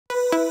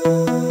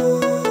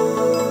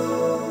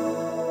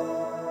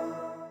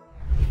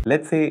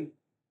Let's say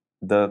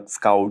the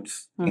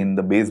scouts in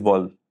the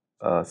baseball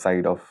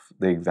side of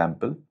the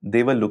example,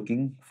 they were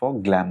looking for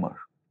glamour,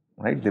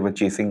 right? They were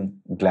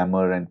chasing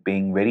glamour and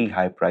paying very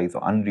high price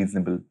or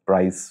unreasonable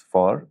price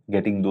for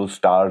getting those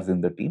stars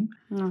in the team,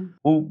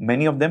 who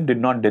many of them did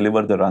not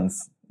deliver the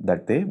runs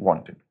that they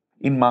wanted.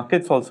 In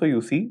markets also,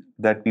 you see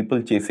that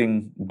people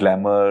chasing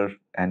glamour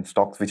and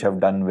stocks which have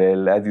done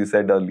well, as you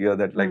said earlier,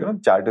 that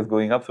chart is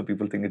going up, so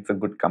people think it's a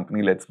good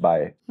company, let's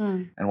buy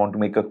and want to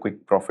make a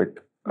quick profit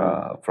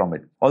from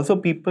it. Also,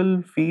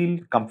 people feel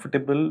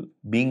comfortable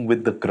being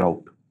with the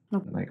crowd,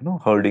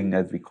 herding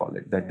as we call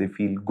it, that they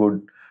feel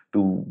good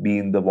to be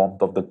in the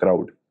warmth of the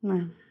crowd.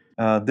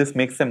 This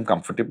makes them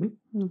comfortable,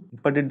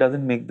 but it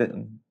doesn't make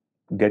them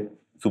get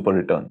super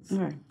returns.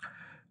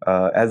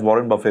 As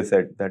Warren Buffett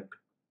said, that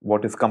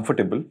what is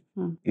comfortable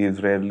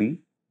is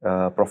rarely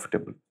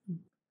profitable.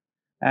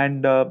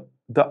 And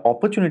the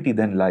opportunity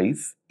then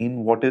lies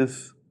in what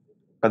is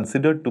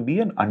considered to be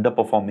an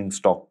underperforming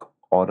stock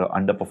or an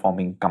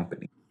underperforming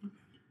company.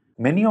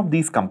 Many of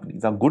these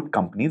companies are good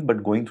companies,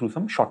 but going through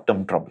some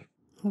short-term trouble.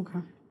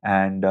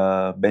 And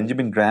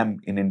Benjamin Graham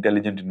in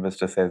Intelligent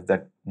Investor says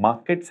that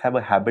markets have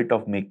a habit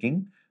of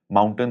making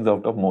mountains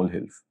out of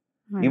molehills.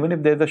 Even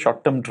if there's a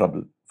short-term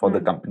trouble for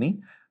the company,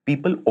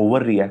 people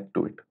overreact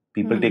to it.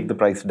 People take the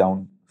price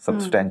down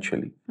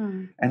substantially.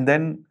 And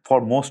then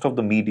for most of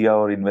the media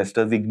or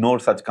investors ignore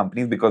such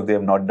companies because they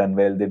have not done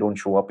well, they don't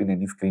show up in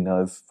any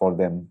screeners for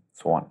them,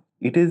 so on.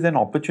 It is an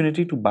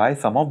opportunity to buy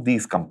some of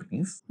these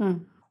companies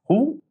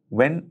who,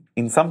 when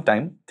in some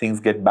time things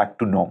get back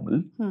to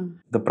normal,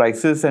 the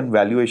prices and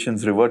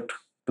valuations revert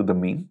to the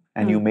mean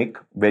and you make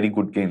very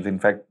good gains. In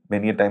fact,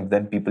 many a times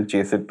then people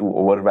chase it to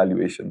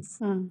overvaluations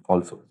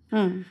also.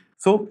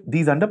 So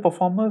these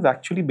underperformers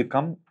actually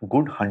become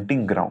good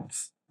hunting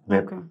grounds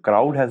where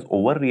crowd has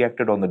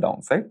overreacted on the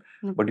downside,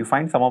 but you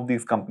find some of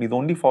these companies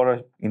only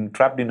for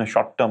trapped in a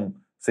short-term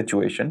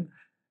situation,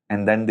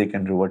 and then they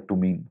can revert to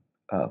mean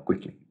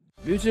quickly.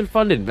 Mutual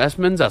fund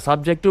investments are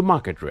subject to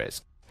market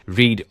risk.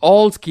 Read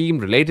all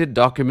scheme-related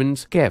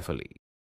documents carefully.